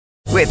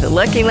With the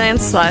Lucky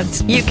Land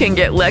Slots, you can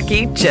get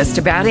lucky just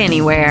about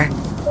anywhere.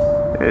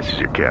 This is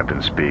your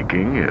captain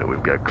speaking.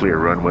 We've got clear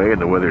runway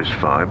and the weather's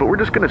fine, but we're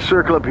just going to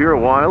circle up here a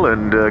while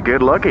and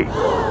get lucky.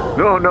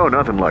 No,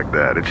 nothing like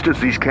that. It's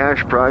just these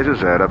cash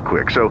prizes add up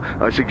quick. So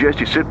I suggest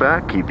you sit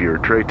back, keep your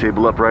tray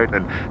table upright,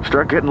 and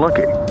start getting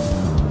lucky.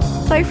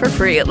 Play for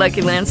free at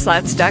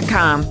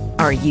LuckyLandSlots.com.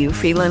 Are you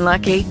feeling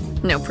lucky?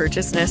 No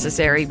purchase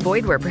necessary.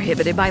 Void where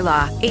prohibited by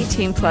law.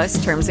 18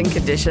 plus terms and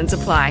conditions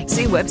apply.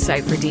 See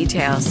website for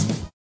details.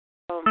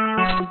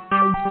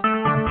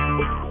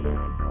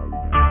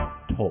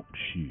 Talk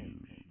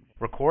shoes.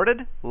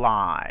 Recorded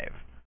live.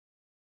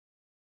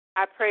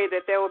 I pray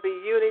that there will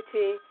be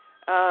unity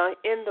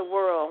in the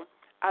world.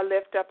 I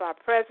lift up our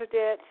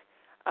president,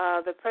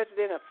 the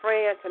president of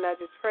France, and I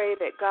just pray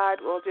that God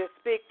will just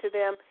speak to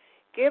them,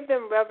 give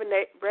them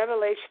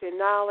revelation and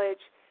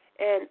knowledge,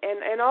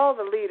 and all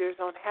the leaders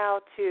on how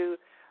to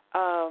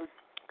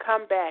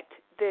combat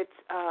this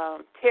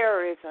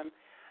terrorism,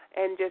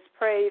 and just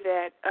pray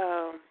that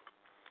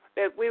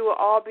that we will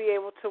all be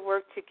able to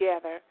work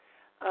together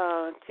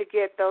to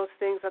get those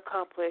things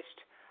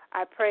accomplished.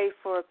 I pray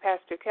for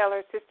Pastor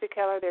Keller, Sister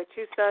Keller, their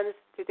two sons,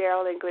 to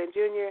Darrell and Glenn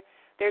Jr.,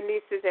 their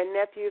nieces and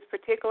nephews,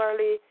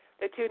 particularly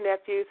the two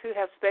nephews who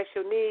have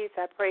special needs.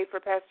 I pray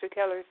for Pastor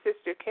Keller's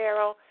sister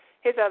Carol,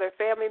 his other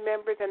family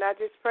members, and I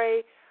just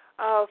pray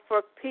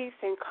for peace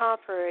and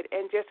comfort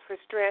and just for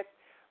strength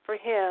for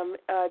him,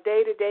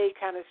 day-to-day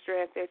kind of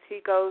strength as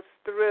he goes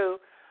through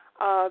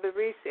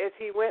as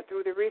he went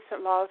through the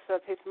recent loss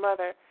of his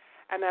mother.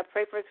 And I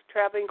pray for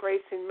traveling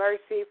grace and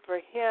mercy for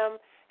him,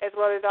 as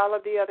well as all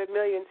of the other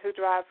millions who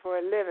drive for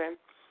a living.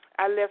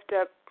 I lift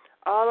up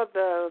all of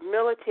the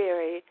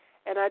military,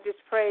 and I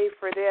just pray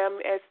for them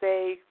as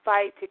they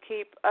fight to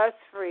keep us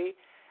free.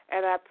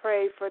 And I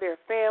pray for their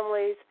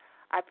families.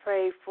 I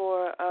pray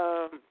for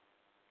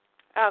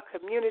our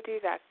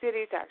communities, our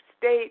cities, our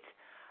states.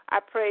 I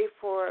pray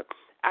for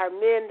our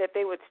men that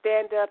they would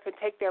stand up and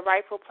take their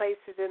rightful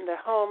places in the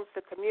homes,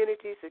 the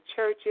communities, the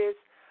churches,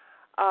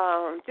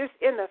 just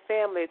in the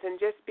families, and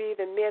just be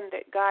the men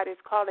that God is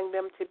calling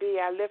them to be.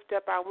 I lift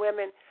up our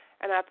women,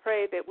 and I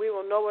pray that we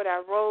will know what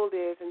our role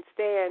is and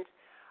stand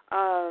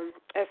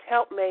as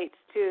helpmates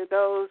to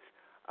those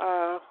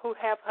who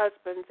have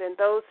husbands and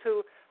those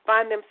who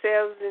find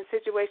themselves in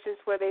situations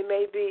where they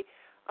may be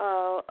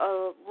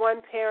a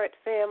one-parent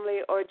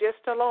family or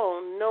just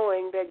alone,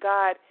 knowing that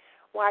God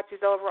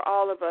watches over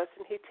all of us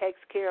and he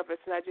takes care of us.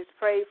 And I just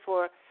pray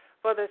for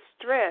the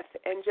strength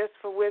and just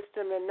for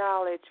wisdom and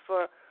knowledge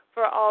for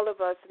all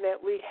of us, and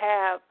that we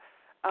have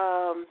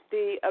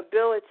the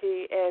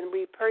ability and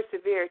we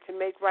persevere to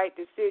make right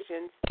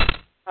decisions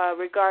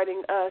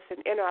regarding us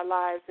and in our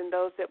lives and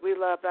those that we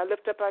love. I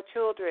lift up our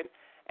children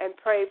and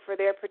pray for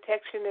their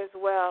protection as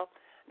well,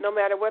 no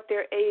matter what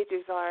their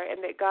ages are,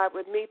 and that God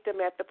would meet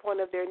them at the point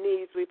of their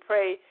needs. We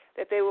pray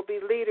that they will be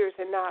leaders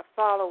and not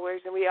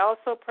followers, and we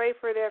also pray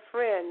for their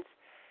friends,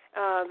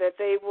 that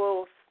they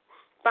will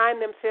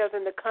find themselves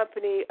in the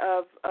company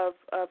of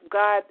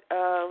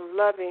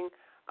God-loving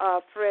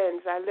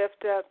friends. I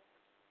lift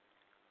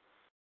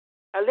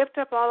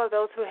up all of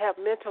those who have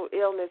mental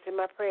illness in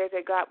my prayers,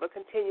 that God will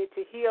continue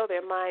to heal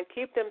their mind,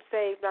 keep them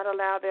safe, not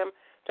allow them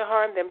to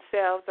harm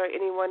themselves or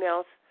anyone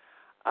else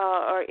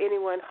or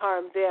anyone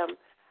harm them.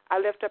 I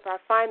lift up our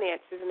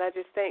finances, and I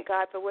just thank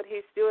God for what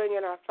he's doing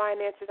in our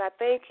finances. I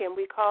thank him.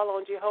 We call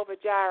on Jehovah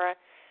Jireh,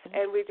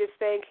 and we just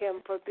thank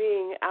him for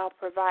being our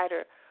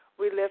provider.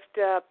 We lift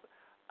up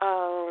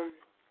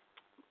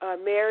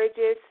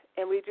marriages,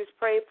 and we just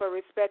pray for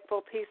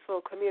respectful,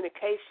 peaceful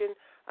communication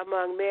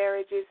among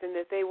marriages, and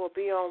that they will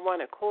be on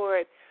one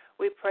accord.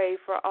 We pray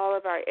for all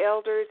of our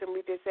elders, and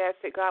we just ask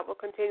that God will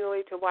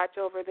continually to watch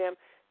over them,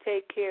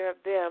 take care of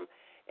them,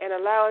 and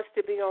allow us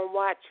to be on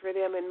watch for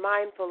them and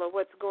mindful of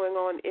what's going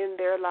on in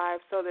their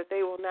lives, so that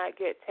they will not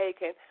get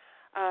taken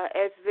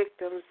as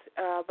victims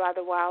by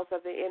the wiles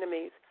of the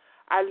enemies.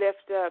 I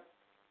lift up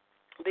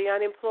the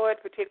unemployed,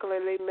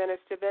 particularly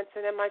Minister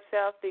Vincent and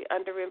myself, the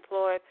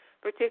underemployed,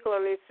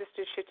 particularly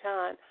Sister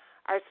Shaitan,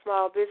 our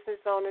small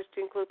business owners,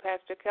 to include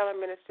Pastor Keller,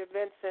 Minister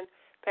Vincent,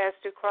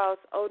 Pastor Cross,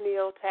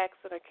 O'Neill Tax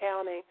and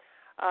Accounting,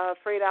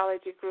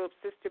 Freightology Group,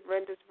 Sister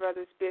Brenda's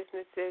Brothers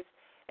Businesses,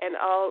 and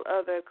all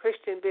other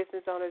Christian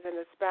business owners and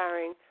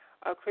aspiring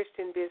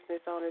Christian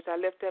business owners. I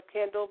lift up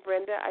Kendall,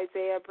 Brenda,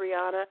 Isaiah,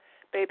 Brianna,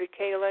 baby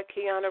Kayla,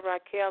 Kiana,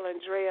 Raquel,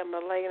 Andrea,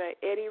 Melena,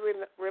 Eddie,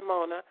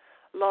 Ramona,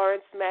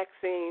 Lawrence,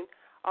 Maxine,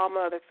 all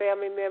my other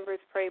family members.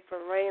 Pray for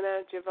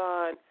Raina,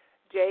 Javon,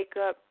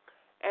 Jacob,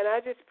 and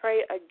I just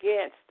pray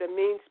against the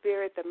mean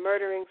spirit, the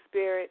murdering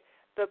spirit,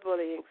 the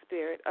bullying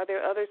spirit. Are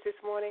there others this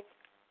morning?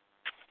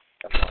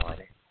 Good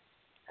morning.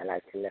 I'd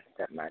like to lift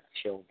up my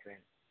children.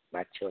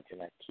 My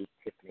children are Keith,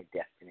 Tiffany,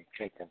 Destiny,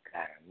 Trenton,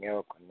 Clara,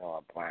 Miracle,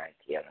 Noah, Brian,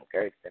 Kellen,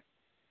 Gertha,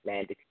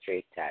 Landis,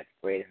 Trey, Todd,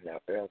 Braden,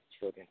 Little Earl's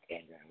children,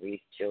 Kendra, and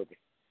Reed's children,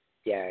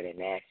 Jared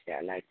and Ashley.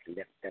 I'd like to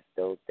lift up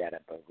those that are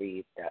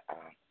bereaved, the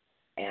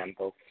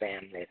Ambo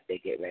family, as they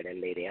get ready to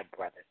lay their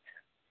brothers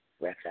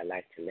to rest. I'd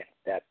like to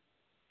lift up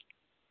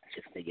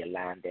Sister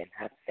Yolanda and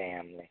her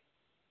family,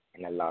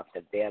 and the lost loss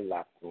of their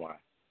loved one.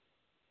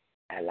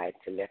 I'd like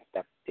to lift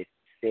up this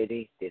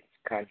city, this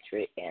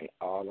country, and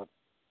all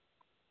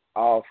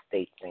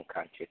states and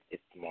countries this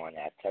morning.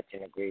 I touch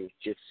and agree with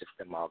you,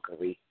 Sister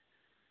Marguerite,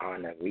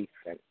 on a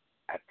recent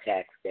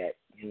attacks that,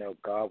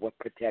 God will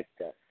protect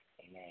us.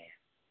 Amen.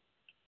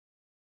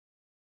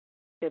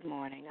 Good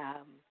morning.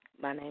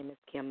 My name is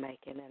Kim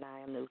Macon, and I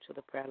am new to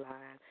the prayer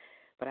line.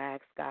 But I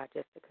ask God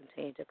just to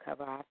continue to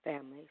cover our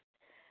families,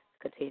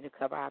 continue to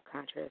cover our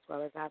country as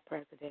well as our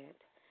president,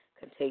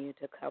 continue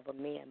to cover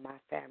me and my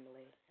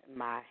family,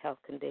 my health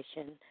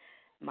condition,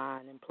 my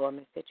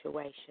unemployment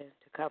situation,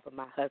 to cover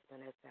my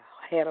husband as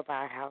the head of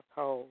our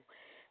household,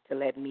 to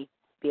let me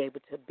be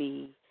able to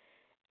be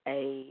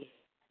a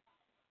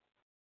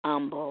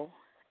humble,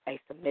 a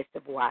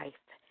submissive wife,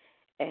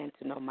 and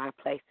to know my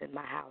place in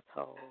my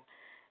household.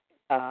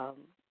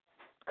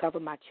 Cover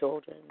my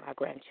children, my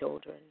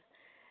grandchildren,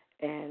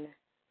 and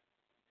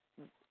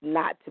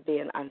not to be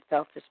an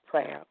unselfish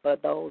prayer,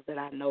 but those that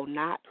I know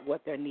not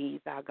what their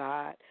needs are,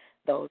 God,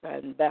 those that are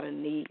in better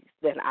needs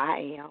than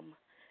I am,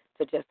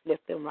 to just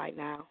lift them right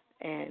now,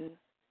 and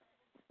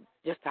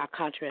just our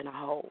country in a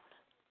whole.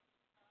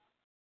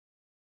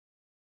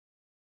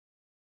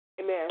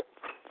 Amen.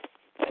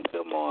 And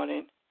good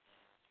morning.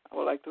 I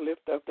would like to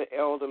lift up the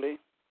elderly,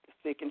 the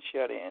sick and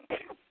shut in.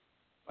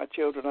 My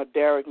children are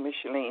Derek,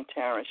 Micheline,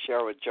 Terrence,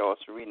 Cheryl, Joyce,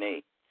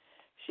 Renee,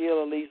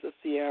 Sheila, Lisa,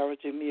 Sierra,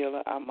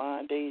 Jamila,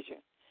 Armand, Deja,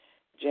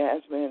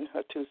 Jasmine,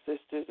 her two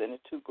sisters, and the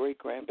two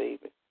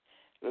great-grandbabies,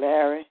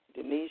 Larry,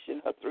 Denise,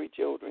 and her three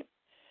children,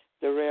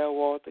 Darrell,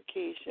 Walter,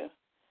 Keisha,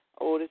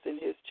 Otis and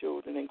his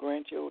children and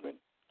grandchildren,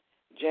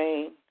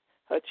 Jane,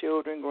 her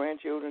children,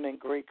 grandchildren, and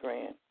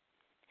great-grand,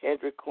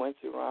 Hedrick,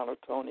 Quincy, Ronald,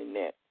 Tony,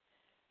 Nett,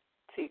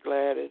 T.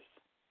 Gladys,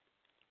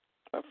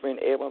 my friend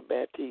Edwin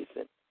Baptiste,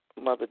 and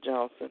Mother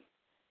Johnson,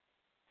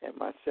 and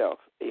myself.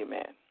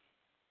 Amen.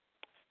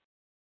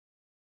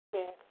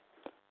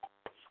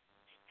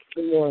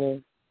 Good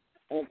morning.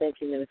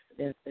 Thank you, Minister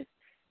Denson.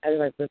 I'd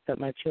like to lift up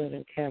my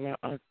children, Cameron,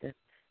 Austin,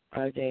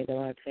 RJ,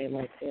 Delonte,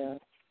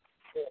 Marcel,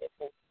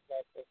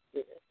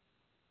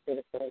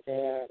 Jennifer,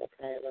 JR,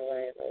 Nakai,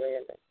 Lorraine,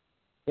 Miranda,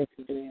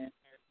 Vincent, Julian,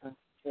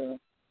 Children,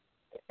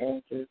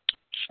 Andrew,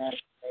 Cameron,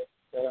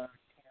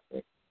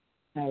 Catholic,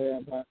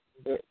 Tyrell, Boston,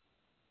 Britt,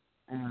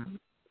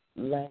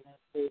 Lana,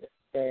 Peter,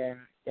 Sarah,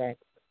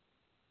 Jackson.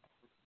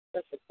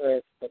 Special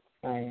prayers for the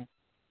fire,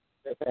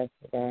 the best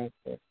of God,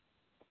 for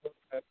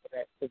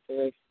that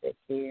situation that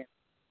she is,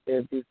 the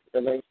abusive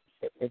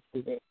relationship that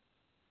she's in.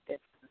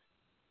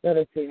 Let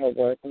her see her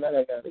work, and let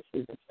her know that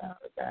she's a child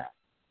of God,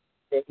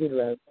 that He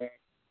loves her,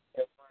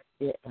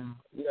 and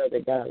know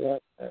that God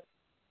loves her,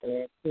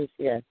 and then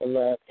she has to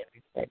love and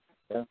respect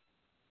herself,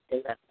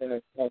 and not put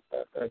herself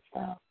or her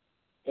child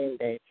in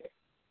danger.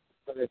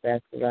 So just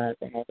ask God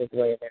to have His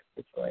way in that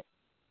situation.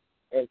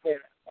 And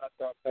parents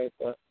also pray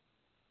for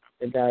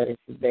the guy that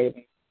she's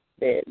dating,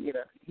 that,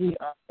 he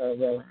also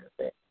realized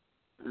that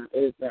it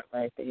is not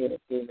right to hit a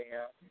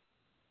female,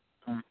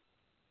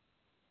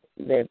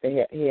 that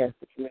he has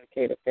to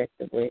communicate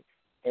effectively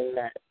and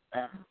not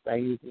by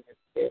using his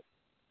fist.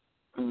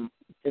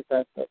 Just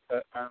also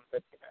for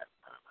looking at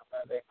my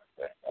mother and my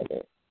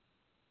grandmother,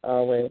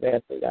 always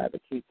asking God to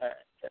keep her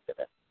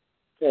and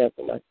care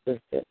for my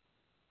sister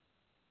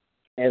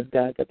as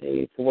God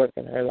continues to work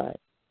in her life.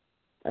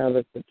 I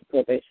look at the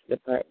probation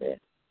department,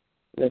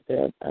 look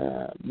at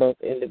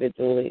both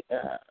individually,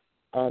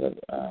 all the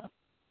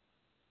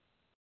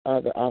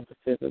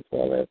officers as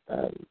well as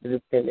the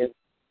defendants.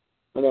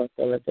 I'm also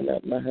looking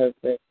at my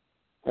husband.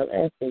 I'm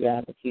asking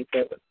God to keep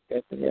him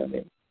with him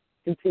and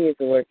continue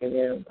to work in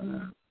him.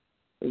 I'm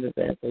just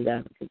asking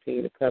God to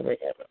continue to cover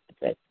him and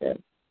protect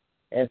him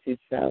as he's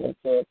traveling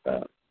to and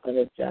from on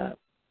his job.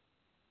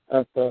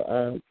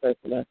 Also, pray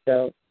for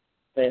myself,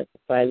 pray for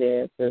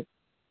finances,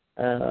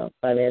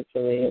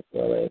 financially, as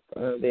well as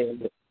being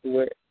able to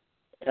steward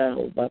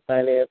my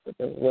finances,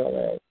 as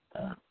well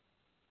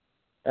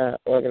as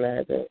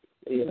organizing,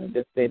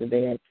 just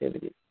day-to-day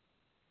activities.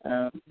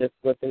 Just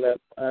looking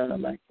up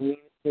my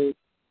community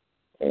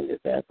and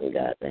just asking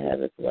God to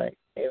have His way.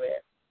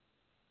 Amen.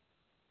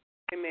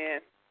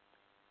 Amen.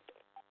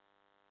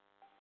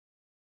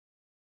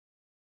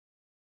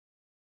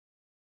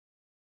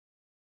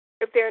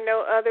 If there are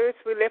no others,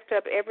 we lift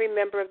up every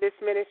member of this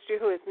ministry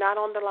who is not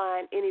on the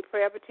line, any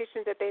prayer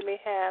petitions that they may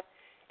have,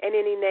 and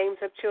any names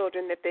of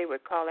children that they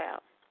would call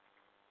out.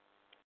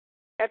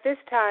 At this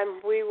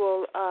time, we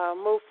will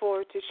move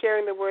forward to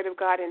sharing the Word of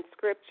God in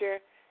Scripture.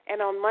 And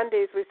on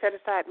Mondays, we set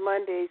aside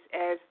Mondays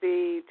as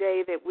the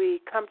day that we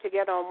come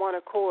together on one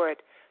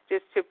accord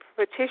just to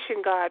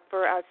petition God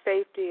for our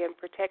safety and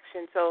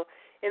protection. So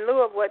in lieu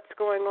of what's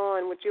going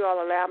on, would you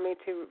all allow me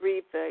to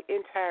read the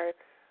entire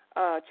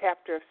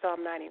chapter of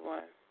Psalm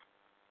 91?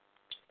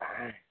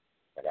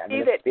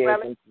 Whatever the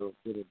Spirit tells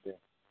you to do.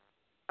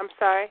 I'm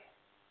sorry?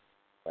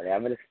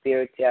 Whatever the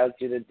Spirit tells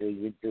you to do,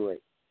 you do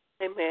it.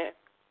 Amen.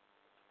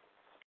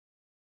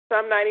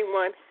 Psalm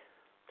 91.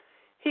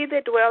 He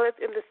that dwelleth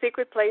in the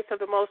secret place of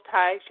the Most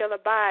High shall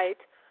abide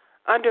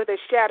under the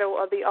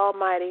shadow of the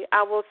Almighty.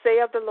 I will say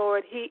of the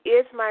Lord, He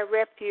is my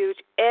refuge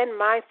and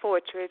my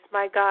fortress,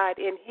 my God.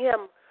 In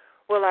Him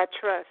will I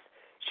trust.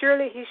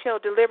 Surely He shall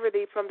deliver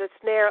thee from the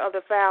snare of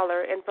the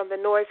fowler and from the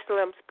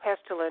noisome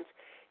pestilence.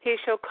 He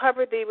shall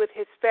cover thee with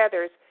His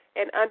feathers,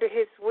 and under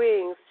His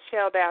wings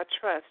shalt thou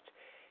trust.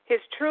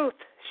 His truth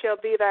shall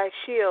be thy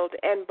shield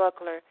and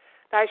buckler.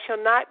 Thou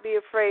shalt not be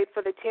afraid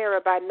for the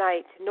terror by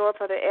night, nor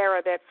for the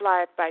arrow that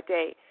flieth by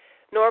day,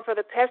 nor for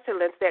the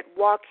pestilence that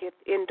walketh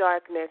in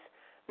darkness,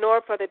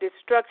 nor for the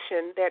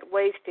destruction that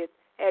wasteth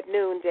at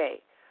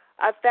noonday.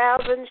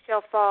 1,000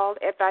 shall fall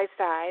at thy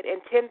side,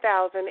 and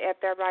 10,000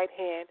 at thy right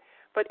hand,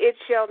 but it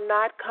shall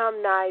not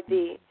come nigh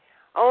thee.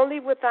 Only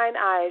with thine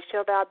eyes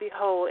shalt thou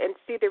behold and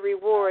see the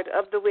reward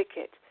of the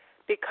wicked,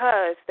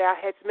 because thou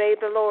hast made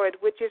the Lord,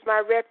 which is my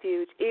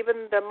refuge,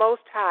 even the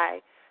Most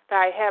High,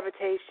 thy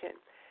habitation.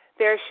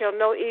 There shall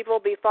no evil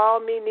befall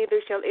me, neither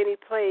shall any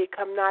plague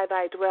come nigh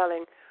thy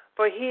dwelling.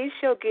 For He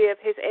shall give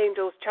His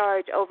angels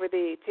charge over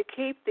thee, to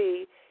keep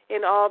thee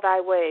in all thy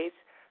ways.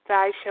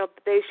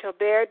 They shall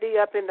bear thee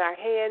up in thy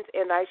hands,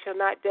 and thou shalt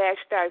not dash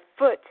thy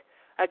foot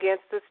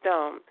against the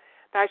stone.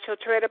 Thou shalt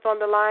tread upon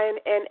the lion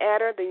and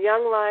adder, the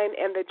young lion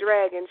and the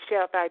dragon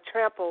shalt thou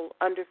trample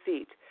under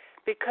feet.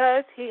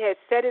 Because He has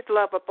set His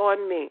love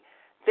upon me,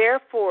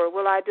 therefore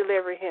will I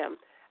deliver him.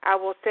 I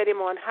will set him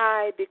on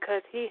high,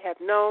 because he hath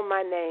known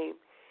my name.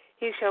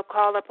 He shall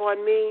call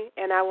upon me,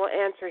 and I will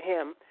answer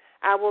him.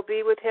 I will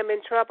be with him in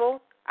trouble.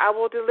 I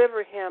will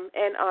deliver him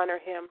and honor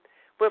him.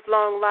 With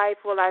long life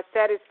will I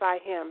satisfy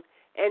him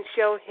and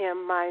show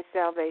him my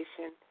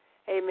salvation.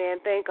 Amen.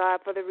 Thank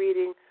God for the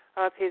reading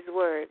of His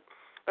word.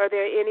 Are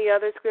there any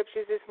other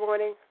scriptures this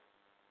morning?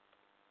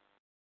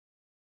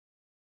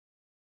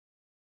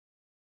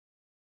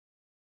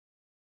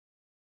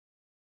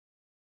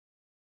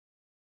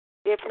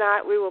 If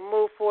not, we will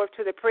move forward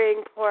to the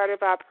praying part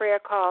of our prayer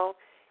call.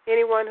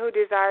 Anyone who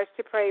desires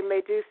to pray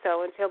may do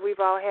so until we've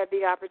all had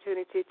the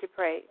opportunity to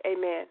pray.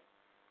 Amen.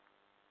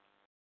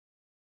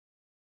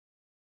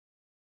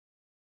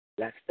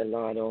 Bless the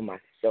Lord, O my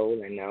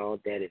soul, and all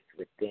that is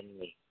within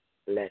me.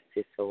 Bless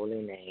His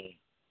holy name.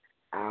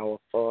 Our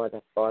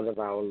Father, Father of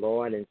our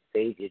Lord and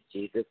Savior,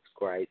 Jesus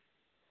Christ.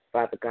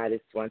 Father God,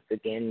 it's once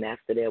again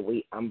after that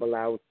we humble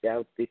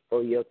ourselves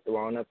before your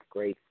throne of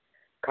grace.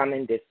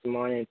 Coming this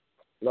morning,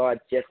 Lord,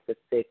 just to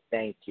say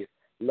thank you.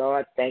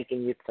 Lord,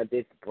 thanking you for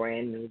this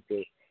brand new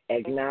day.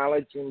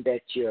 Acknowledging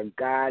that you're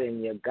God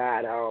and you're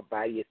God all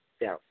by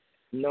yourself.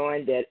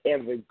 Knowing that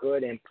every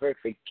good and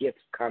perfect gift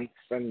comes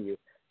from you.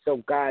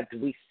 So, God,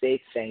 we say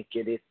thank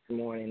you this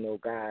morning, oh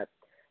God.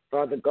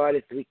 Father God,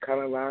 as we come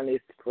around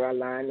this prayer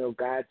line, oh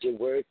God, your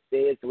word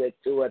says where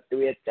 2 or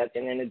 3 are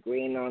touching and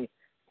agreeing on the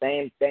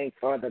same thing,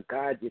 Father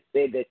God. You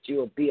say that you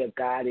will be a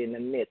God in the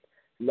midst.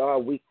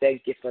 Lord, we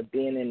thank you for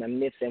being in the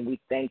midst, and we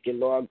thank you,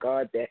 Lord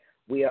God, that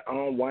we are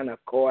on one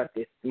accord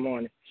this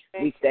morning.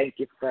 We thank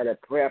you for the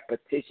prayer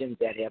petitions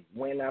that have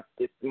went up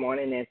this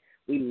morning, and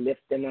we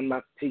lifting them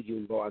up to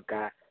you, Lord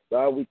God.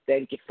 Lord, we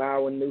thank you for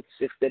our new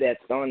sister that's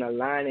on the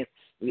line, and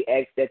we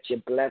ask that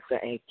you bless her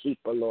and keep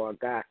her, Lord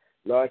God.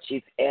 Lord,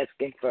 she's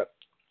asking for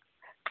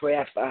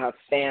prayer for her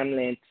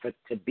family and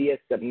to be a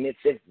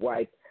submissive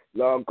wife.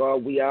 Lord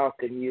God, we all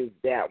can use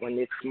that one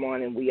this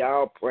morning. We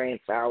all praying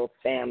for our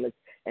families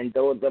and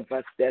those of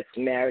us that's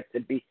married to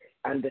be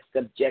under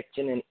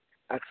subjection and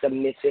a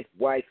submissive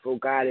wife, oh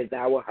God, as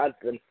our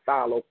husbands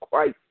follow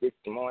Christ this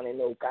morning,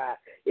 oh God,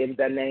 in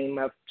the name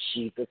of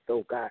Jesus,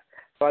 oh God.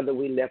 Father,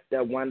 we lift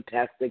up one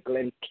Pastor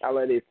Glenn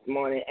Keller this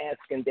morning,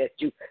 asking that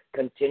you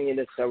continue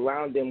to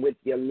surround him with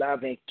your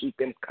love and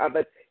keep him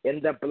covered in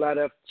the blood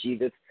of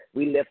Jesus.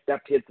 We lift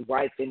up his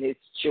wife and his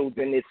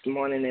children this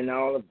morning and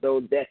all of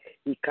those that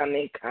he come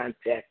in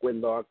contact with,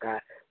 Lord God.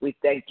 We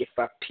thank you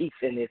for peace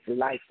in his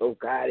life, oh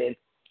God, and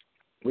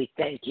we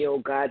thank you, oh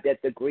God, that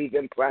the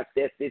grieving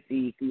process is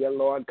easier,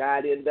 Lord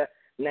God, in the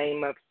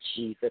name of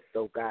Jesus,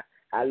 oh God.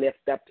 I lift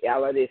up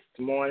Ella this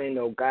morning,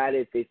 oh God,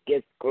 as it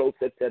gets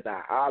closer to the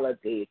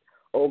holidays,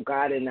 oh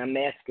God, and I'm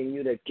asking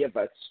you to give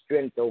us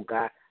strength, oh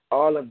God.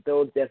 All of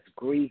those that's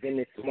grieving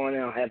this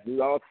morning or have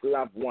lost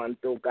loved ones,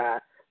 oh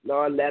God,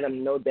 Lord, let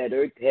them know that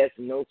earth has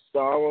no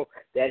sorrow,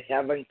 that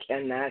heaven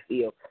cannot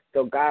heal.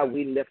 So, God,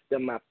 we lift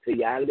them up to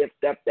you. I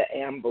lift up the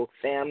Amble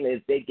family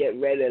as they get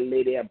ready to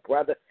lay their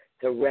brother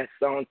to rest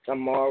on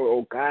tomorrow,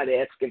 oh God,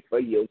 asking for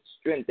your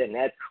strength in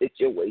that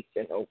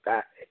situation, oh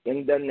God,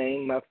 in the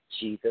name of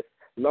Jesus.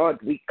 Lord,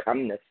 we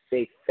come to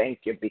say thank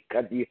you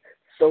because you're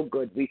so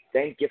good. We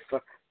thank you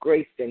for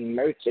grace and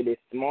mercy this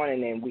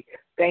morning, and we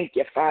thank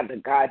you, Father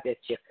God, that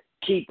you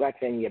keep us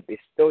and you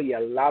bestow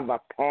your love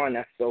upon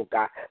us, oh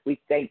God.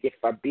 We thank you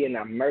for being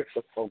a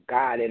merciful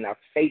God and a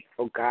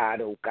faithful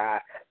God, oh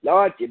God.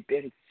 Lord, you've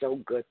been so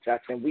good to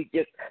us, and we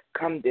just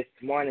come this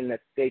morning to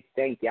say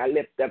thank you. I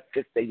lift up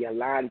Sister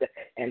Yolanda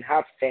and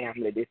her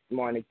family this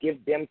morning.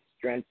 Give them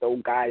strength, oh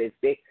God, as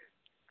they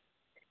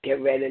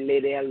get ready to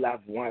lay their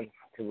loved ones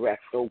to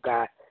rest, oh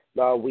God.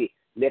 Lord, we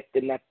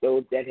lifting up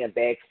those that have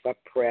asked for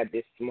prayer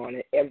this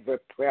morning. Every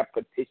prayer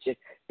petition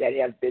that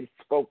have been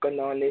spoken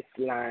on this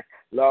line.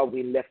 Lord,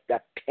 we lift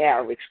up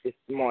Parish this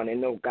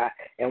morning, oh God,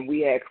 and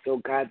we ask, oh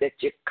God, that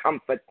you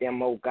comfort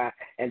them, oh God,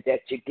 and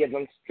that you give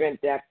them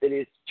strength after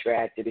this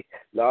tragedy.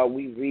 Lord,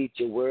 we read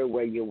your word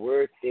where your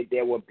word said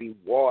there will be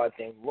wars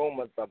and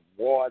rumors of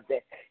wars,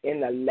 that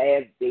in the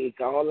last days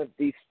all of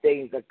these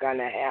things are going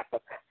to happen.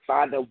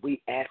 Father,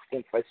 we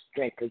asking for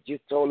strength because you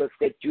told us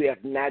that you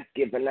have not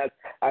given us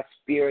a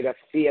spirit of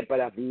fear, but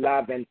of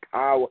love and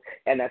power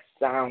and a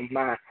sound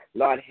mind.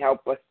 Lord,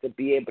 help us to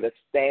be able to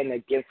stand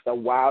against the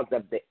wiles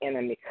of the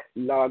enemy.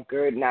 Lord,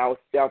 girding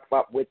ourselves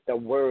up with the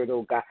word,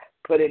 oh God,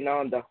 putting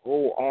on the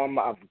whole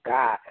armor of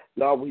God.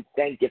 Lord, we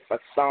thank you for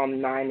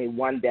Psalm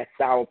 91. That's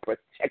our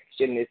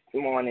protection this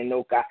morning,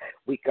 oh God.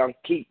 We can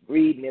keep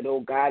reading it,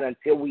 oh God,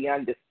 until we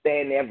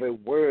understand every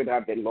word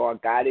of it,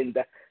 Lord God. In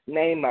the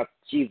name of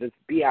Jesus,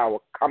 be our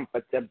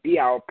comforter, be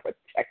our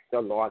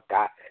protector, Lord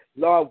God.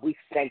 Lord, we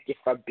thank you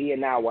for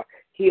being our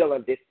healer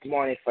this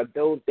morning, for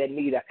those that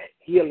need a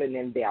healing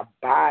in their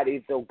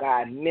bodies, oh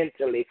God,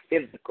 mentally,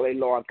 physically,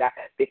 Lord God,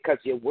 because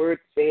your word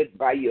says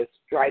by your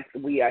stripes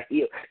we are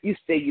healed. You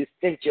say you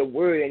sent your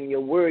word and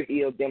your word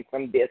healed them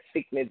from their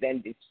sickness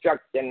and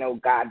destruction, oh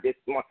God, this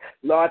morning.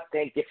 Lord,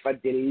 thank you for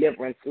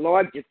deliverance.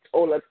 Lord, you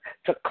told us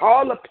to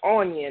call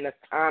upon you in a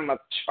time of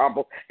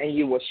trouble, and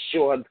you will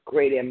show us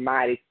great and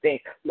mighty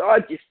things.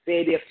 Lord, you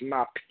said if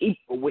my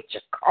people, which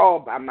are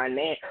called by my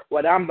name,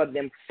 would humble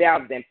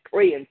themselves and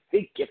pray and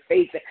seek your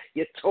face,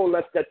 you told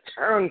us to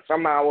turn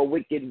from our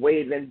wicked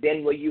ways, and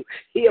then will you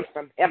hear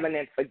from heaven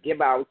and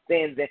forgive our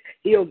sins and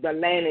heal the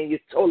land. And you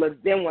told us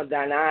then will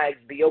thine eyes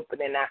be open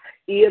and our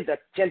ears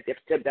attentive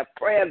to the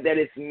prayer that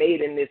is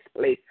made in this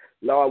place.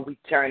 Lord, we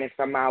turn it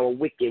from our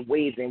wicked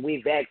ways, and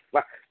we've asked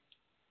for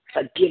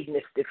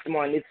forgiveness this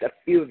morning. It's a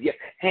few of your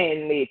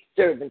handmaid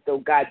servants, oh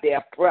God. There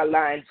are prayer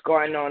lines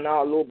going on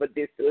all over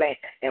this land,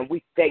 and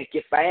we thank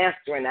you for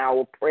answering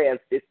our prayers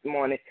this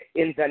morning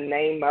in the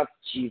name of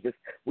Jesus.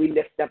 We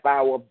lift up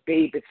our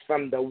babies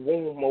from the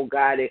womb, oh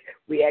God, and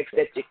we ask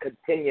that you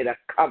continue to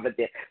cover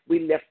them. We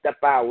lift up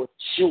our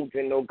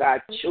children, oh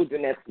God,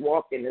 children that's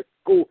walking to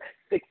school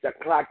 6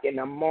 o'clock in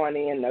the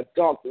morning in the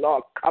dark.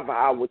 Lord, cover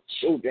our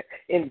children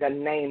in the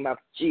name of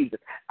Jesus.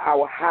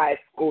 Our high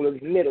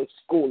schoolers, middle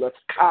schoolers,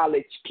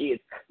 college kids,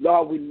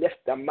 Lord, we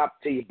lift them up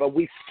to you. But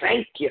we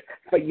thank you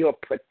for your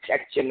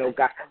protection, oh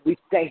God. We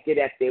thank you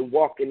that they're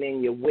walking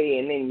in your way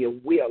and in your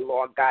will,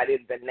 Lord God,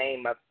 in the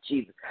name of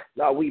Jesus.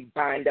 Lord, we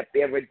bind up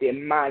every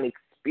demonic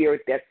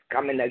spirit that's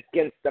coming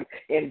against them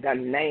in the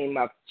name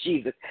of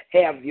Jesus.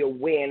 Have your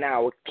way in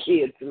our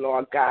kids,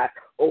 Lord God.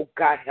 Oh,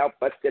 God, help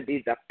us to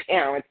be the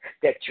parents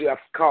that you have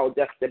called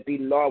us to be,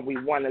 Lord.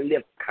 We want to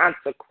live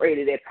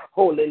consecrated and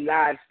holy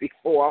lives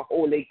before a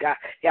holy God.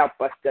 Help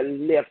us to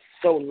live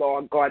so,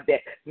 Lord God, that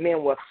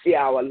men will see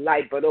our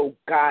light, but, oh,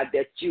 God,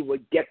 that you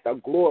would get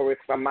the glory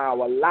from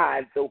our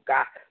lives, oh,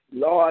 God.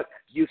 Lord,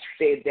 you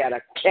said that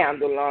a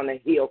candle on a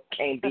hill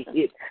can't be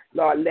hid.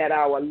 Lord, let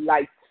our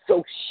light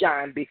so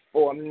shine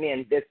before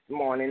men this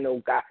morning,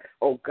 oh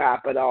God,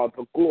 but all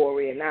the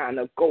glory and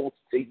honor goes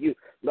to you.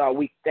 Lord,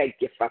 we thank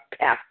you for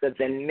pastors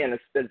and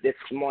ministers this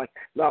morning.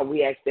 Lord,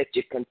 we ask that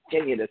you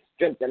continue to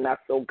strengthen us,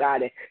 oh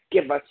God, and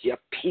give us your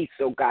peace,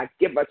 oh God.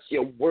 Give us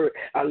your word.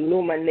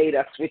 Illuminate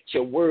us with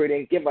your word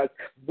and give us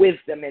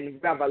wisdom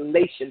and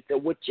revelation to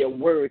what your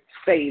word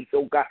says,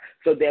 oh God,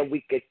 so that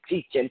we could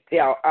teach and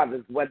tell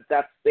others what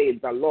thus says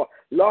the Lord.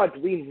 Lord,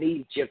 we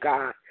need you,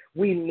 God.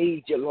 We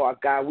need you, Lord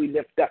God. We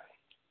lift up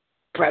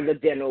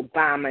President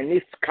Obama in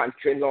this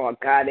country, Lord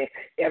God, and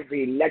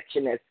every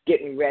election that's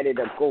getting ready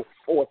to go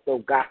forth, oh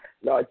God.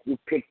 Lord, you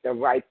picked the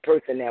right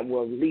person that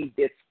will lead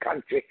this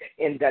country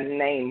in the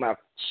name of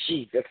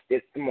Jesus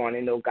this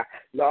morning, oh God.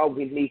 Lord,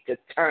 we need to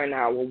turn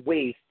our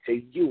ways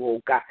to you,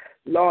 oh God.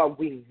 Lord,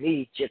 we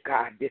need you,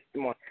 God, this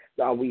morning.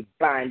 Lord, we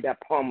bind up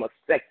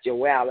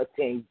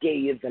homosexuality and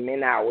gayism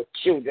in our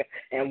children,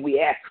 and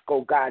we ask,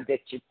 oh God, that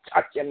you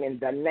touch them in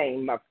the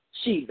name of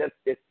Jesus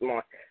this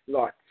morning.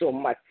 Lord, so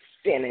much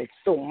sin and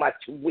so much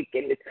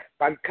wickedness.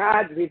 But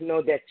God, we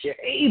know that you're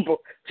able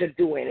to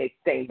do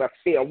anything but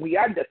fail. We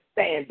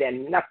understand that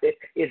nothing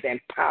is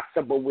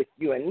impossible with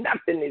you and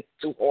nothing is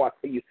too hard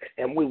for you.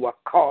 And we will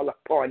call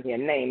upon your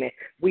name and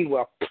we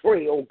will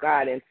pray, oh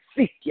God, and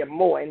seek you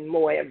more and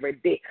more every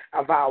day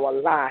of our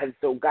lives,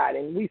 oh God.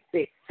 And we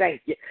say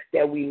thank you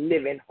that we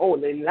live in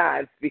holy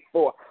lives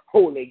before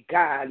holy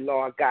God,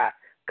 Lord God.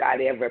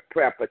 God, every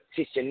prayer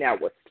petition that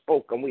was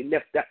spoken, we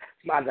lift up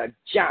Mother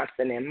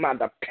Johnson and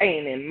Mother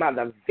Payne and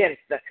Mother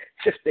Vincent,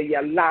 Sister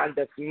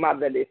Yolanda's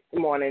mother this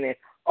morning, and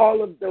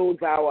all of those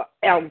our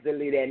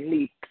elderly that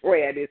need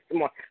prayer this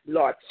morning.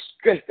 Lord,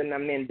 strengthen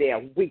them in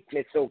their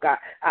weakness, oh God.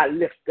 I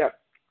lift up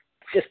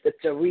Sister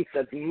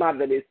Teresa's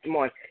mother this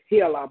morning.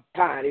 Heal her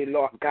body,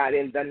 Lord God,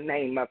 in the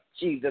name of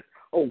Jesus.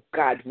 Oh,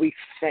 God, we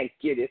thank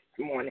you this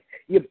morning.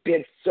 You've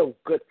been so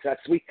good to us.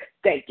 We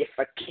thank you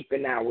for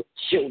keeping our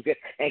children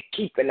and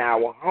keeping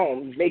our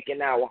homes,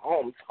 making our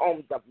homes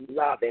homes of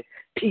love and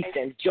peace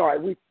and joy.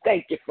 We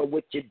thank you for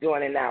what you're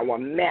doing in our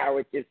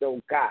marriages,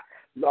 oh, God.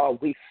 Lord,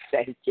 we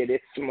thank you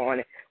this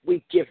morning.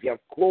 We give you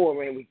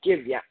glory and we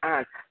give you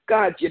honor.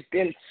 God, you've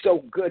been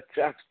so good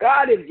to us.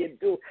 God, if you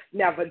do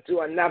never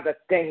do another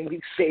thing, we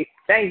say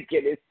thank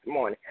you this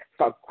morning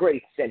for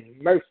grace and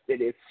mercy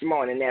this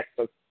morning that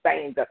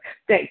sustained us.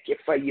 Thank you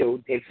for your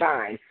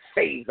divine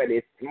favor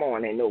this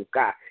morning, oh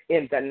God,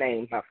 in the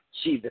name of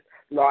Jesus.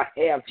 Lord,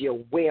 have your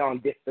way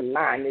on this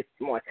line this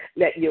morning.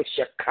 Let your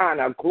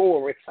Shekinah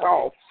glory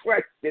fall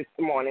fresh this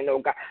morning, oh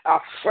God. A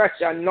fresh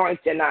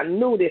anointing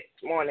anew this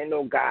morning,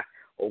 oh God.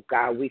 Oh,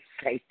 God, we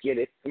thank you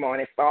this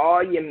morning for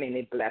all your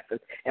many blessings.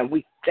 And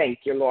we thank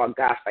you, Lord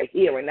God, for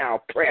hearing our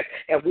prayers.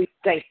 And we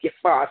thank you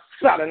for us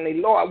suddenly.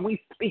 Lord,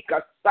 we speak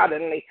us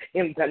suddenly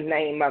in the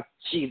name of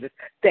Jesus.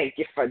 Thank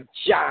you for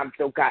jobs,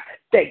 oh God.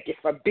 Thank you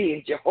for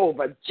being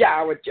Jehovah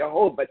Jireh,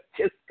 Jehovah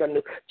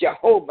Tiskanu,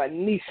 Jehovah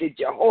Nisi,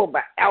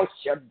 Jehovah El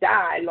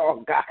Shaddai,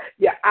 Lord God.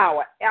 You're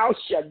our El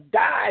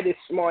Shaddai this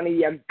morning.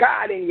 You're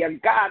God and you're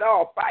God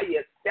all by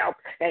yourself.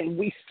 And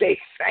we say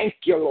thank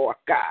you, Lord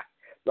God.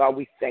 Lord,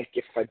 we thank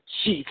you for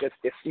Jesus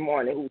this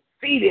morning who's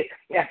seated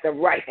at the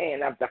right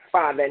hand of the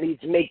Father, and he's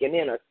making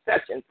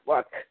intercession for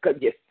us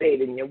because you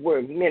said in your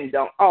word, men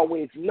don't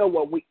always know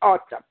what we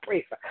ought to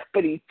pray for,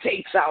 but he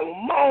takes our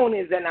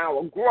moanings and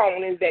our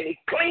groanings and he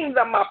cleans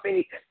them up and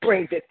he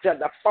brings it to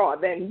the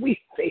Father, and we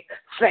say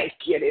thank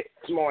you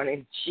this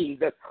morning,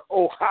 Jesus.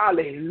 Oh,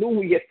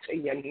 hallelujah to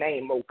your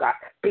name, oh God.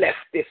 Bless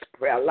this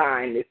prayer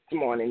line this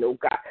morning, oh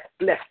God.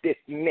 Bless this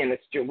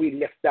ministry. We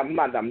lift the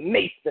Mother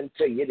Mason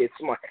to you this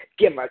morning.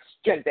 Give us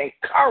strength and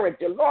courage.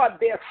 Lord,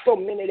 there's so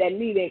many that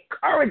need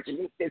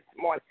encouragement this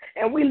morning,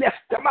 and we lift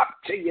them up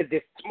to you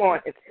this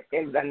morning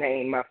in the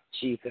name of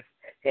Jesus.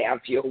 Have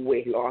your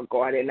way, Lord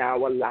God, in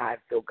our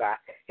lives, oh God.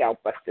 Help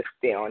us to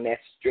stay on that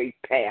straight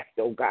path,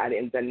 oh God,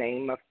 in the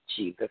name of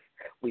Jesus.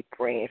 We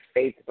pray in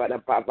faith, but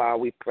above all,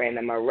 we pray in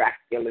the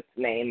miraculous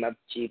name of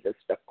Jesus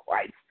the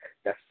Christ,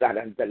 the Son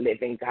of the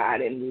living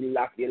God, and we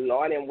love you,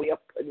 Lord, and we'll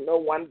put no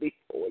one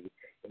before you.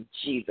 In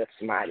Jesus'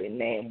 mighty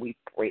name we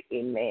pray,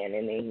 amen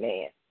and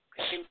amen.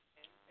 Amen.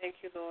 Thank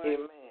you, Lord.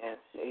 Amen.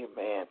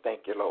 Amen.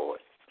 Thank you, Lord.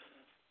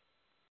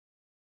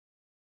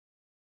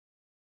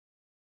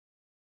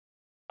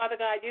 Father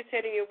God, you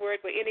said in your word,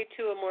 where any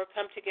two or more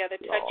come together,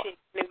 touching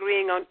and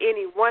agreeing on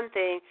any one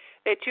thing,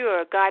 that you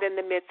are a God in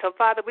the midst. So,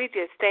 Father, we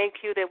just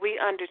thank you that we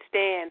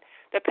understand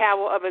the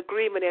power of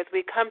agreement as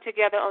we come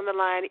together on the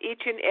line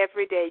each and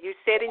every day. You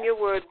said in your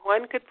word,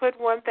 one could put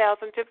 1,000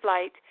 to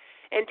flight,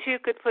 and two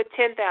could put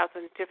 10,000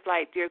 to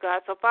flight, dear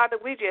God. So, Father,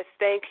 we just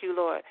thank you,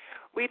 Lord.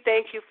 We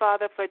thank you,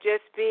 Father, for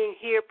just being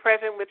here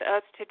present with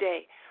us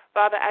today.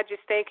 Father, I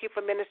just thank you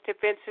for Minister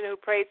Vincent, who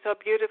prayed so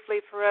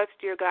beautifully for us,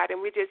 dear God.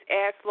 And we just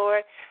ask,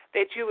 Lord,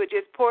 that you would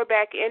just pour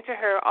back into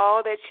her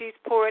all that she's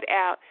poured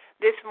out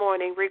this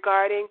morning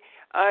regarding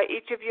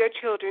each of your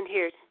children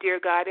here, dear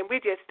God. And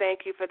we just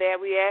thank you for that.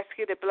 We ask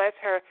you to bless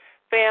her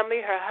family,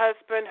 her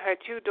husband, her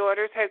two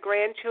daughters, her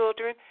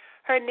grandchildren,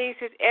 her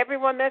nieces,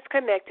 everyone that's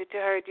connected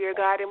to her, dear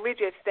God. And we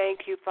just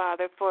thank you,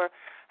 Father, for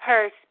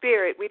her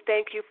spirit. We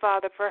thank you,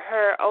 Father, for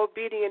her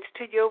obedience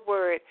to your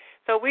word.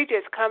 So we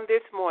just come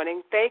this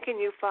morning thanking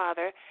you,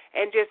 Father,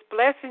 and just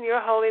blessing your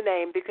holy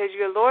name because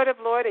you're Lord of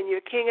Lords and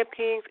you're King of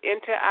Kings in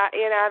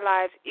our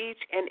lives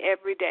each and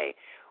every day.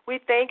 We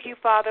thank you,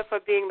 Father, for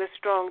being the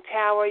strong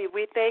tower.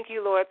 We thank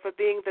you, Lord, for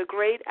being the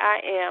great I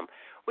am.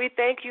 We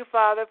thank you,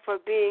 Father, for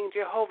being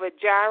Jehovah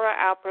Jireh,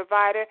 our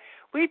provider.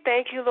 We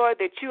thank you, Lord,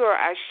 that you are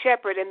our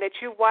shepherd and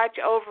that you watch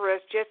over us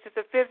just as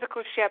a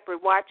physical shepherd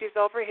watches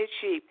over his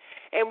sheep.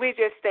 And we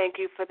just thank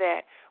you for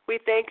that. We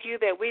thank you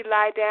that we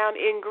lie down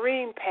in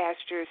green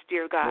pastures,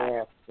 dear God.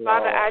 Yes,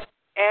 Father, I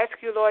ask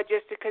you, Lord,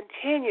 just to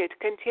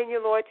continue,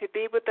 Lord, to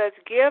be with us.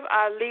 Give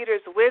our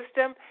leaders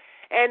wisdom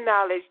and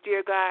knowledge,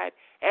 dear God,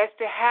 as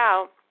to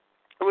how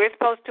we're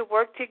supposed to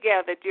work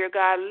together, dear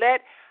God.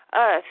 Let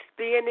us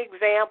be an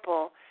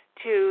example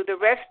to the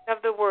rest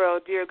of the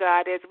world, dear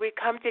God, as we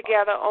come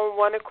together on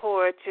one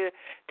accord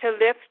to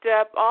lift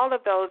up all of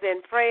those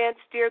in France,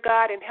 dear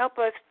God, and help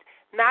us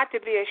not to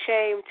be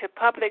ashamed to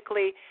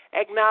publicly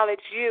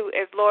acknowledge you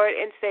as Lord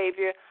and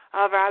Savior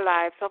of our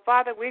lives. So,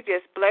 Father, we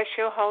just bless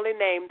your holy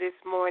name this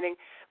morning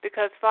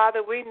because,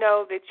 Father, we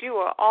know that you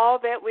are all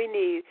that we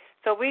need.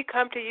 So we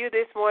come to you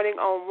this morning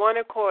on one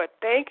accord,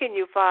 thanking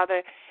you,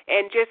 Father,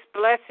 and just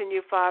blessing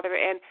you, Father,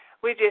 and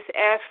we just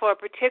ask for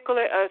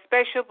a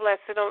special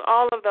blessing on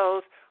all of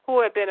those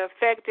who have been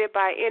affected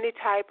by any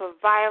type of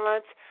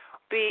violence,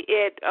 be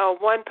it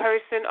one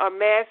person or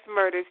mass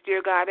murders,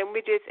 dear God. And we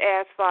just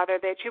ask, Father,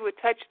 that you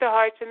would touch the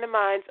hearts and the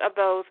minds of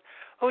those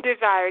who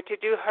desire to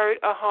do hurt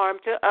or harm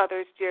to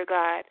others, dear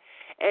God,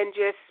 and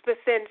just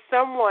send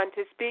someone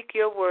to speak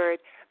your word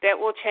that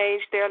will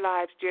change their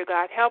lives, dear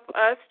God. Help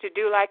us to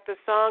do like the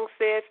song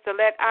says, to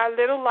let our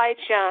little light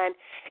shine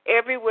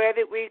everywhere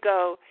that we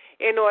go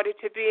in order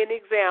to be an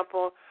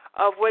example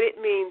of what it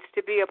means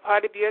to be a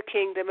part of your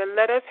kingdom. And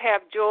let us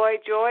have joy,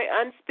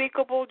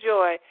 unspeakable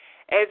joy,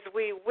 as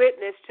we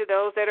witness to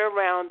those that are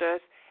around us.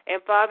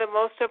 And, Father,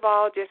 most of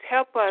all, just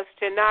help us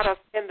to not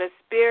offend the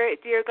Spirit,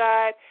 dear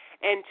God,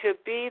 and to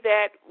be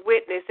that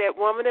witness, that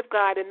woman of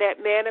God and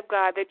that man of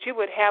God that you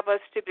would have us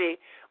to be.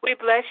 We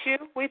bless you.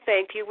 We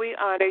thank you. We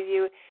honor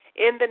you.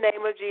 In the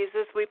name of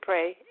Jesus, we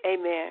pray.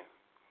 Amen.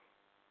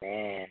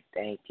 Man,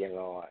 thank you,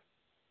 Lord.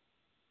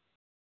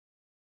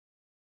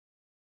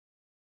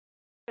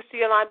 Sister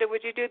Yolanda,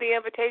 would you do the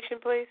invitation,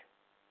 please?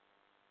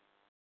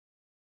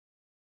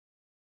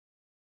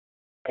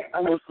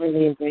 I most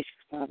really and gracious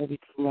Father, we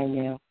come right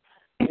now,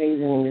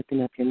 praising and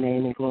lifting up your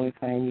name and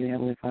glorifying you,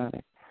 Heavenly Father.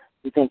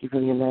 We thank you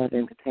for your love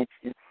and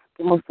protection.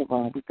 But most of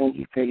all, we thank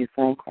you for your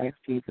Son, Christ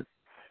Jesus,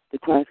 the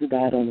Christ who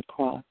died on the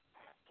cross,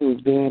 who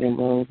was buried and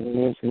rose and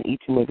lives in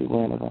each and every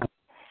one of us.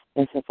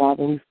 And so,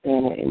 Father, we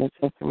stand in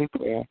intercessory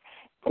prayer,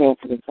 praying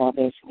for the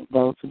salvation of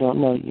those who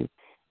don't know you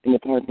and the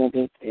pardon of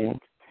their sins.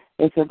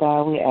 And so,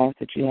 God, we ask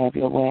that you have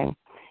your way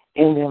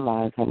in their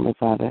lives, Heavenly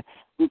Father.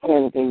 We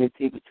pray that they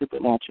receive a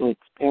supernatural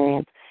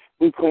experience.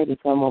 We pray that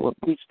someone will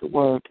preach the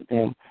word to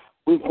them.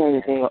 We pray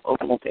that they will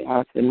open up their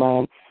hearts and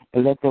minds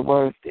and let the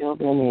word fill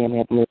them in,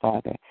 Heavenly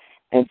Father.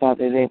 And,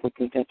 Father, they will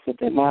confess with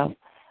their mouth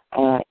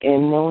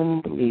and knowing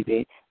and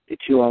believing that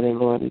you are their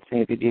Lord and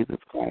Savior, Jesus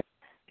Christ.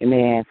 And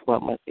they ask,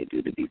 what must they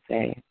do to be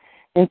saved?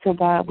 And so,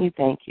 God, we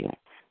thank you.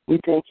 We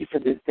thank you for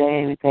this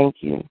day. We thank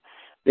you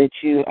that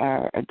you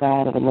are a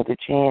God of another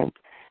chance.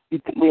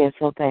 We are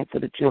so thankful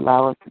that you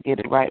allow us to get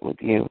it right with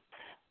you.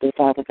 But,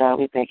 Father God,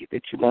 we thank you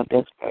that you loved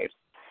us first.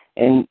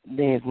 And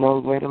there is no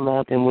greater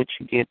love than what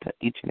you give to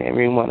each and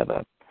every one of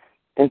us.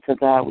 And so,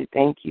 God, we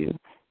thank you,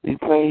 we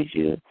praise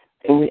you,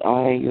 and we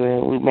honor you,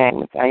 and we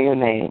magnify your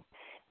name.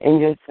 In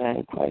your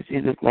Son, Christ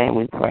Jesus' name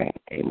we pray.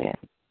 Amen.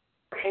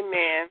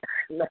 Amen.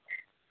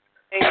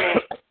 Amen.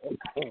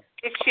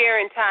 It's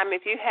sharing time.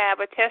 If you have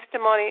a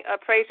testimony, a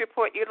praise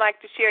report you'd like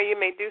to share, you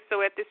may do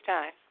so at this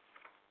time.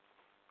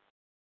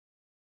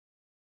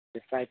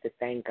 Just like to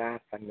thank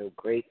God for new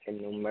grace and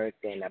new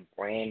mercy and a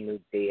brand new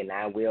day, and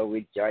I will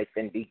rejoice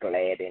and be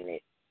glad in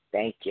it.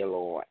 Thank you,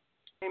 Lord.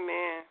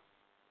 Amen.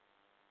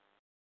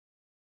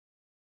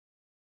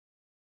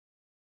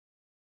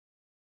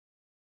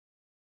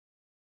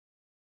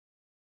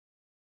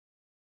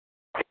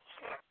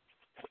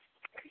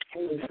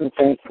 I'm so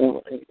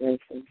thankful and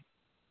grateful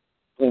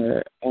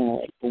for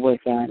what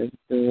God is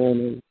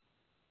doing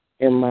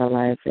in my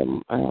life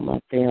and my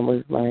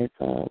family's life.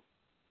 I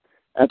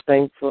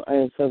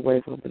am so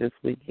grateful for this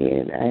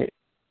weekend. I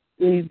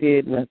really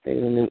did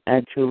nothing, and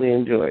I truly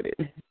enjoyed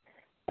it.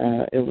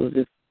 It was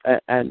just,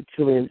 I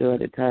truly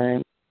enjoyed the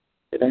time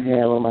that I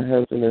had with my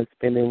husband and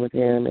spending with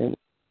him.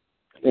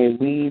 And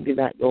we did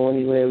not go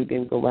anywhere. We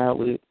didn't go out.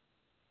 We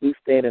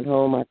stayed at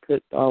home. I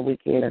cooked all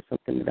weekend. That's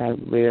something that I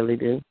rarely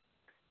do.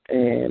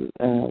 And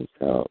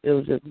so it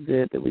was just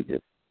good that we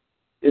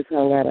just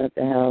hung out at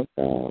the house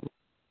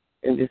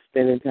and just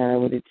spending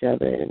time with each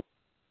other.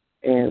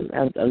 And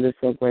I'm just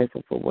so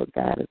grateful for what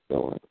God is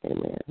doing.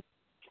 Amen.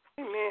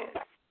 Amen.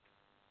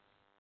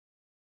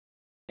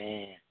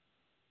 Man.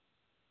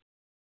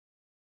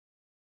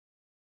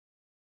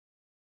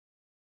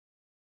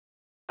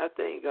 I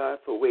thank God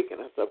for waking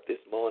us up this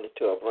morning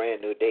to a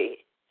brand new day.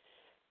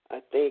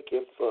 I thank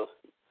Him for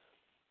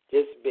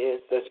just being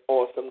such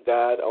awesome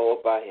God all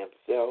by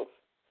Himself.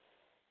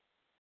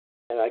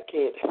 And I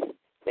can't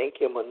thank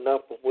Him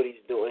enough for what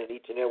He's doing in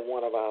each and every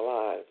one of our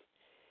lives.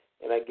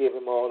 And I give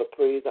Him all the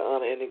praise, the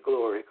honor, and the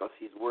glory because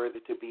He's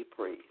worthy to be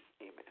praised.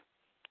 Amen.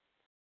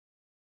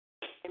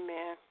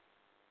 Amen.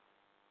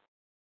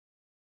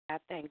 I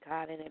thank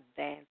God in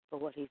advance for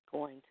what He's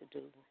going to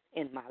do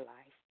in my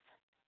life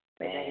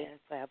today and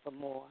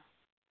forevermore.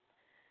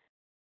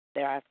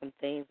 There are some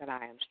things that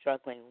I am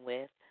struggling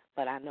with,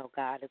 but I know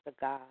God is a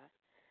God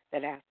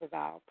that answers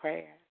all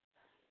prayers.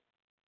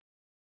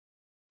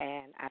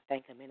 And I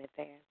thank Him in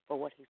advance for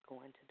what He's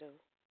going to do.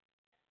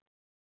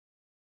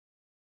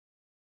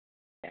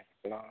 Yes,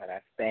 Lord, I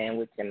stand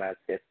with you, my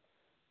sister.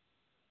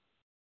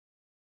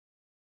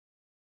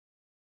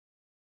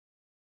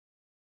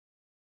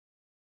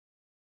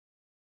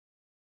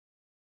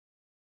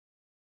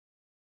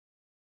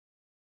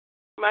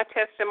 My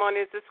testimony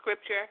is the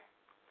scripture,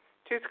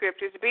 two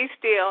scriptures. Be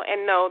still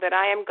and know that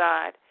I am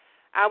God.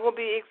 I will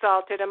be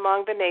exalted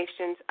among the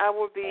nations. I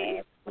will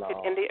be exalted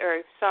in the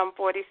earth. Psalm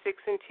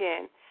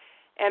 46:10.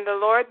 And the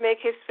Lord make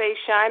His face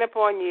shine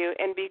upon you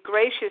and be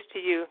gracious to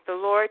you. The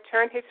Lord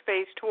turn His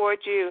face toward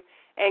you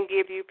and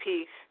give you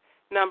peace.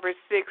 Numbers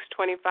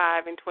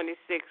 6:25 and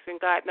 26. And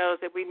God knows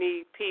that we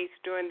need peace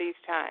during these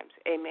times.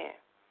 Amen.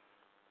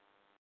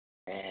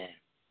 Man.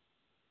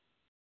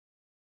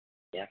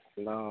 Yes,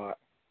 Lord.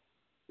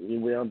 You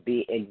will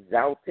be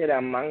exalted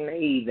among the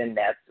heathen.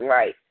 That's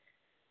right.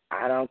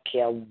 I don't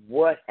care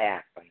what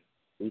happens.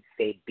 We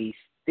say, be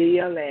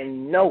still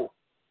and know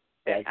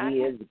that He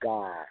is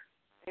God.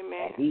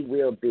 Amen. And He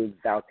will be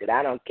exalted.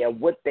 I don't care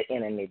what the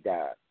enemy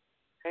does.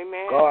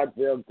 Amen. God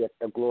will get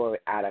the glory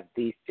out of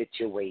these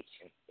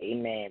situations.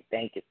 Amen.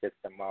 Thank you,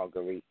 Sister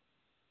Marguerite.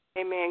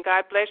 Amen.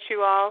 God bless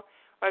you all.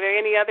 Are there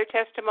any other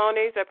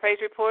testimonies or praise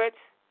reports?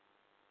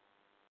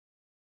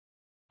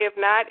 If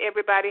not,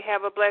 everybody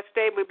have a blessed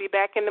day. We'll be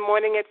back in the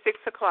morning at 6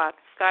 o'clock.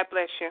 God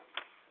bless you.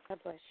 God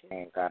bless you.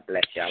 And God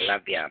bless you. I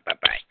love you.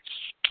 Bye-bye.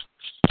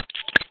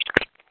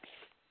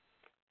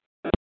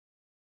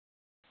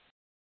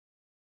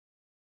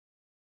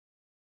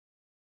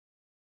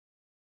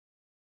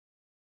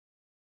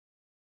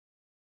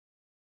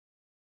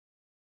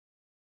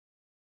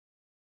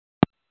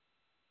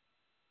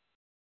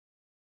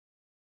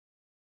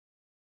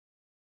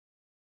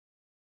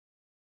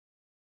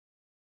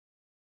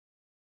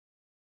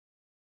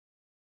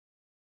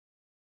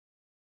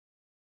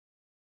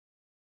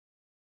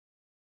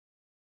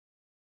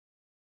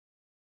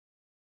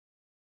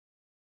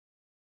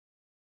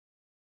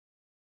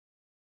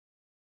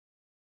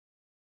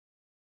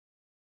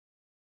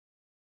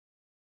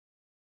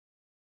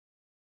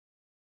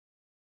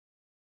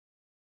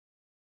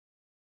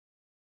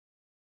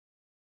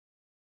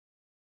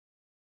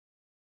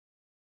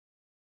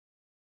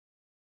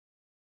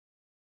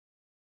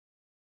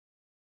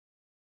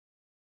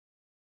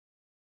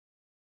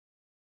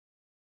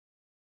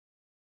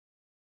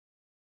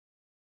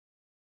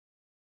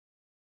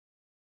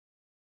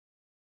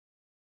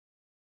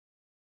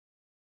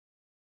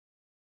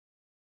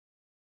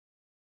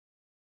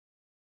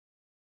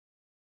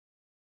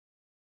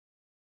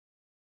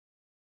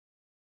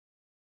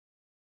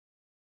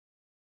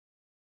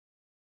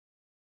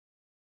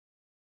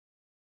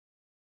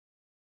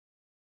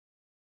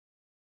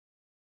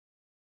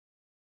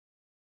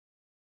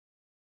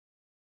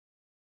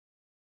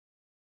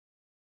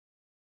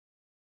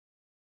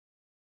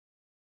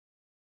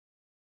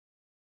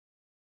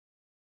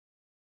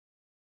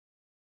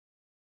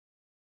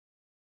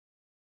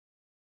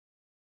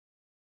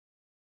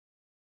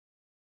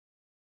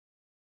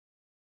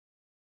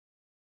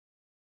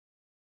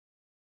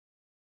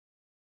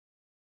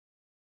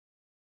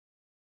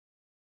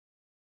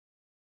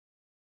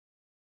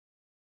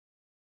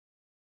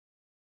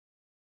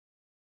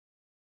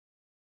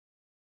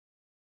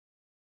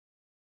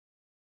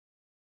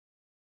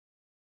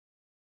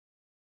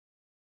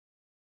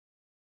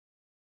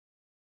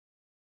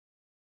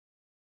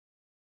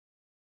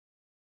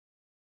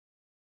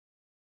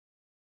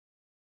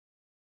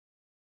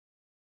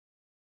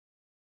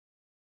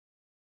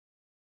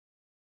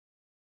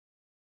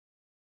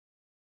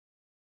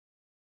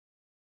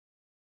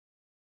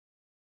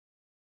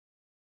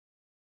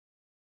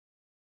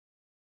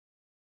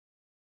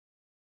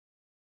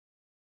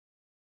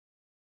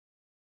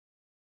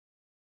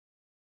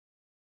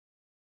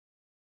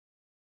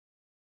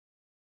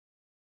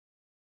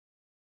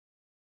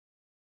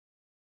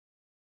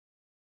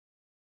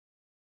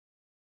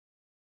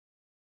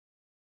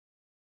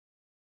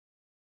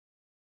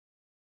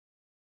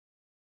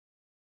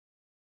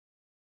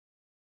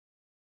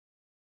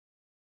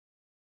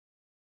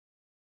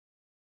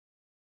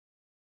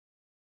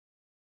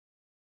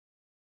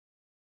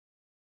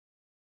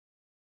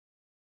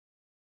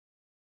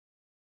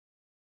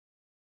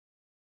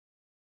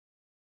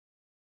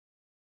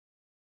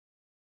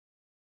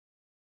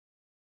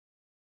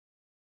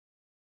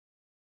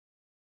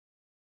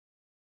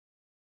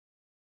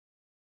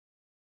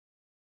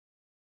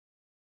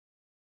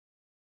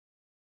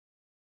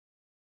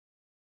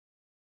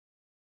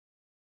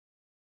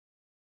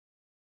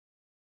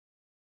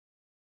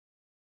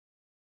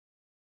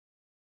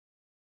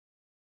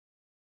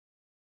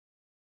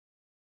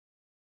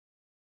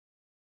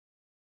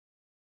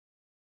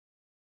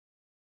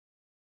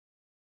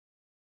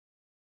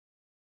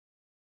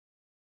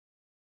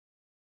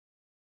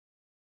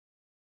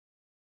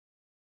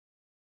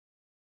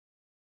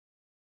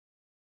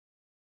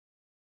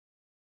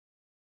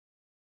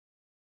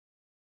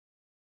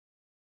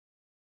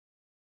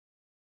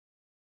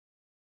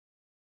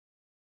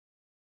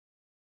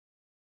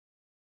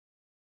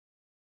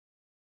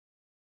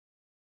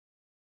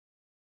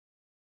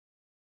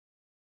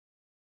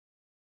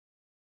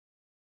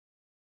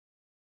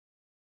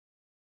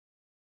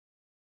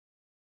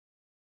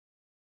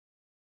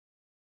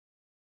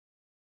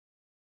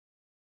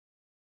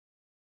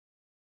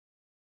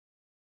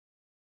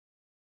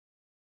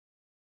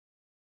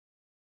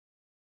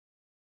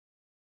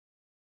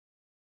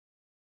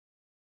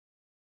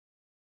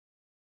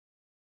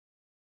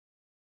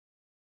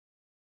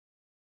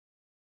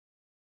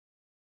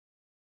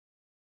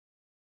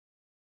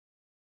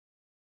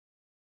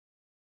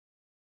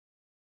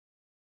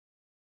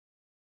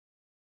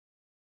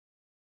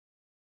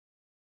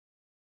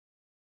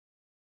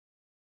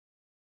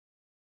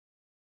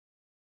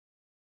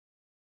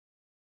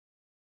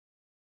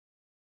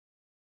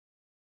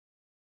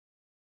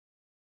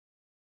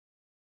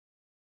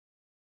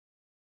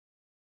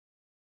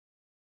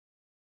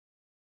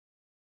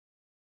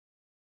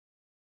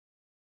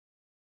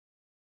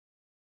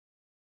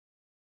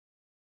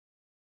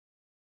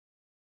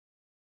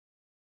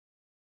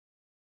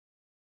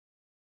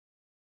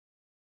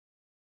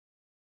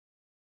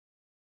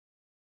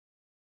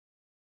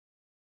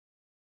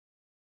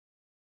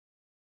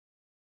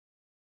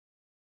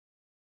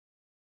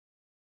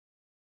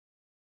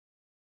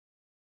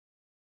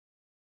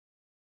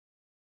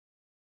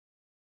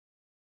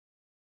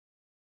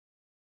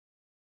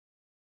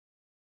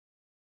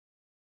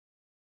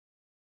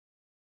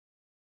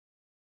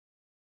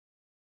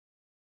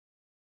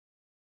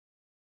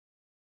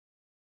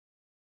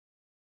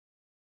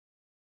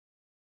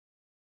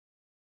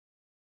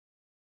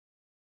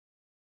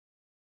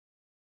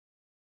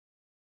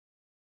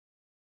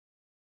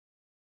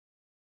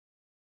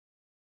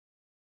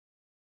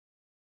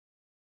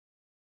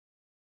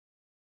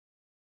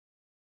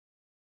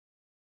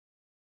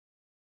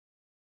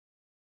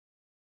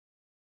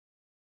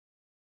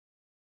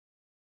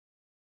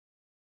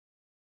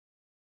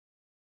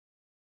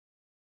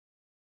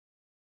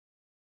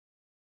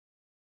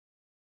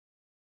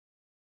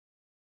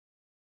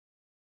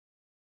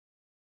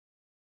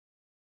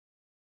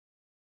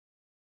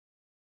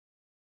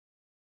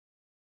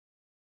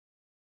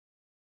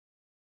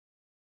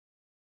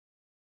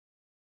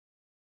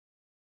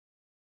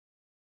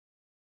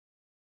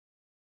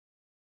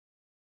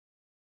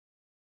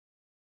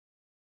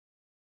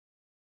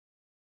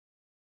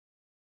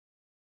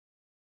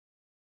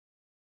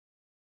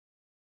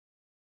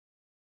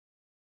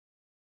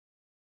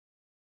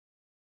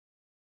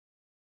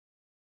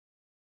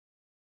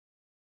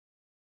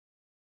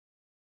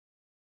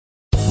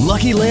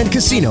 Lucky Land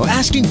Casino,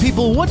 asking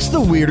people, what's the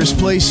weirdest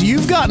place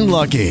you've gotten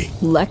lucky?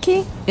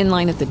 Lucky? In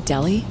line at the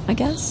deli, I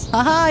guess?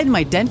 Aha, in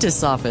my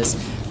dentist's office.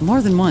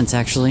 More than once,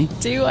 actually.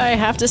 Do I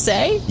have to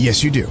say?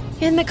 Yes, you do.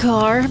 In the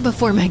car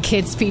before my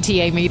kids'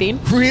 PTA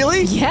meeting.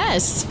 Really?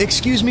 Yes.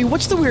 Excuse me,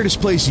 what's the weirdest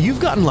place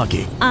you've gotten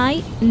lucky?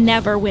 I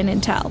never win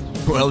and tell.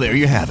 Well, there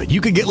you have it.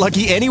 You can get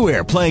lucky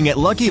anywhere, playing at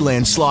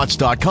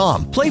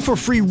LuckyLandSlots.com. Play for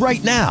free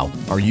right now.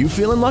 Are you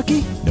feeling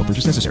lucky? No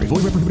purchase necessary.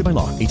 Void where prohibited by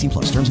law. 18+.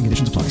 Terms and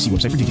conditions apply. See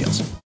website for details.